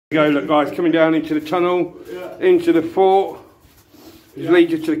Go, look guys, coming down into the tunnel, into the fort. This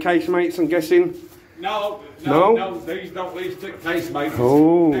leads you to the casemates, I'm guessing. No, these don't lead to the casemates.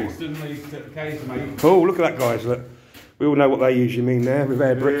 Oh. Next one leads to the casemates. Oh, look at that, guys, look. We all know what they usually mean there, with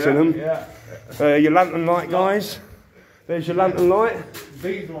air bricks in them. Yeah. Your lantern light, guys. There's your lantern light.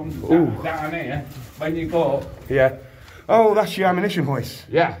 These ones down here, when you go. Yeah. Oh, that's your ammunition hoist.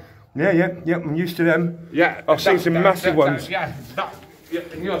 Yeah. Yeah, I'm used to them. Yeah. I've seen some massive ones. Yeah,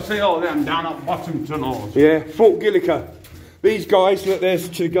 and you'll see all them down at the bottom tunnels. Yeah, Fort Gilliker. These guys, look, there's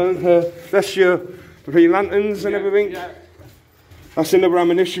to go. That's your for your lanterns and everything. Yeah. That's another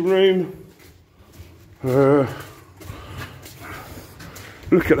ammunition room. Look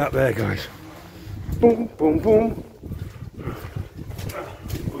at that there, guys. Boom, boom, boom.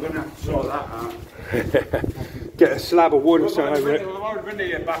 We're going to have to sort that out. Get a slab of wood or something over it. We've already been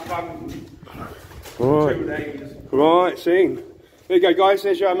here back on 2 days. Right, seen. There you go, guys.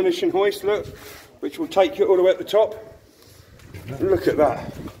 There's your ammunition hoist, look, which will take you all the way at the top. Look at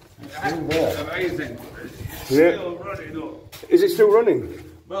that. That's amazing. It's still running, look. Is it still running?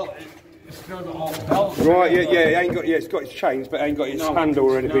 Well, it's still got all the belts. Right, yeah, it ain't got. Yeah, it's got its chains, but it ain't got its handle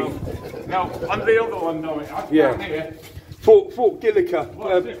or anything. No, on the other one, no, it's down here. Fort Gilliker.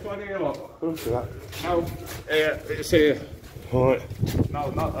 What's this one here, look? Look at that. No, it's here. Right. No,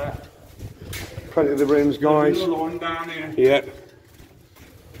 not there. Plenty of the rooms, guys. There's another one down here. Yeah.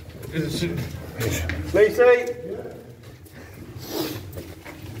 Lacey.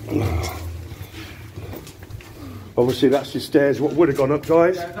 Obviously, that's your stairs. What would have gone up,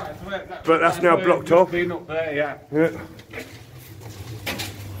 guys? But that's now blocked off. Been up there, yeah.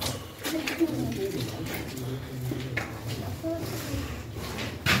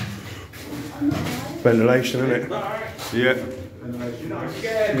 Ventilation, isn't it? Yeah.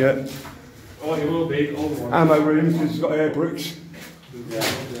 Yeah. Oh, you will be. Ammo rooms, it's got air bricks.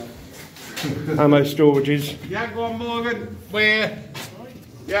 Ammo storages. Yeah, go on, Morgan. We're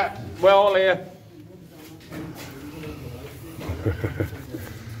all here.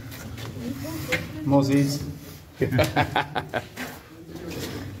 Mozzies.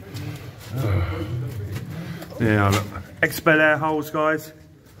 Yeah, look. Expel air holes, guys.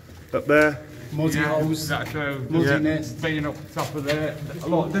 Up there. Mozzie holes. That's Mozzie nest. being up the top of there.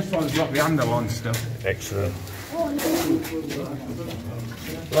 Look, this one's got the handle on still. Excellent.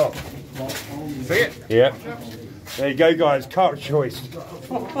 Look. See it? Yeah. There you go, guys. Cartridge hoist.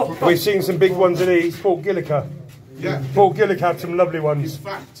 We've seen some big ones in these. Fort Gilliker. Yeah. Fort Gilliker had some lovely ones. In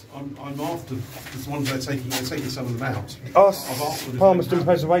fact, I'm after the ones they're taking some of them out. Palmerston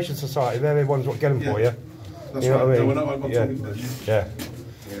Preservation Society, they're the ones what get them for you. That's you know right. what I mean? I'm talking to them. Yeah.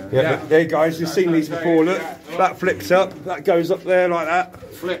 But there you guys, you've seen these before, look. That flips up, that goes up there like that.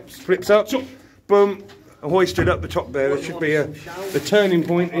 Flips up, boom, hoisted up the top there. There should be the turning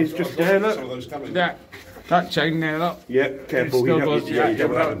point is just there, look. Yeah, that chain there, look. Yeah, careful, you don't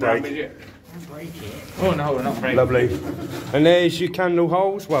have to break. Oh no, we're not breaking. Lovely. And there's your candle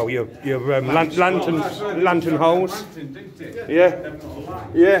holes, well, your lantern holes.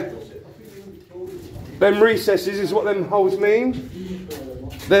 Yeah. Them recesses is what them holes mean.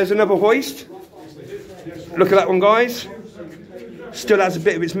 There's another hoist. Look at that one, guys. Still has a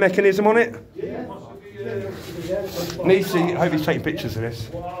bit of its mechanism on it. Nisa, I hope he's taking pictures of this.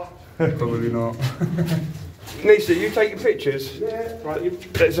 Probably not. Nisa, you taking pictures? Yeah.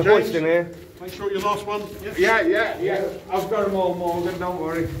 Right, There's a hoist in here. make sure your last one. Yeah. I've got them all, Morgan, don't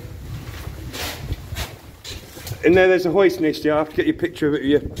worry. In there's a hoist, Nisa. I have to get your picture of it with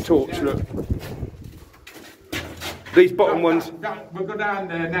your torch, look. These bottom ones. We'll go down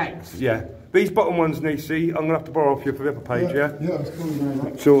there next. Yeah. These bottom ones, Nisi, I'm going to have to borrow off you for the upper page, yeah? Yeah, it's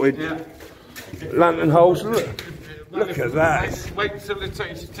cool. Sorted. Yeah. Lantern holes, look at that. Wait till it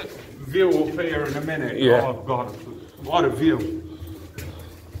takes view up here in a minute. Yeah. Oh God, what a view.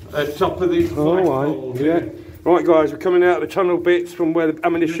 At top of these Oh, yeah. Right, guys, we're coming out of the tunnel bits from where the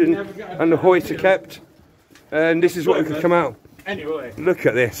ammunition and the hoist are kept. And this is what we could come out. Anyway. Look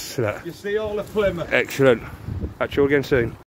at this. Look. You see all the Plymouth. Excellent. Catch you all again soon.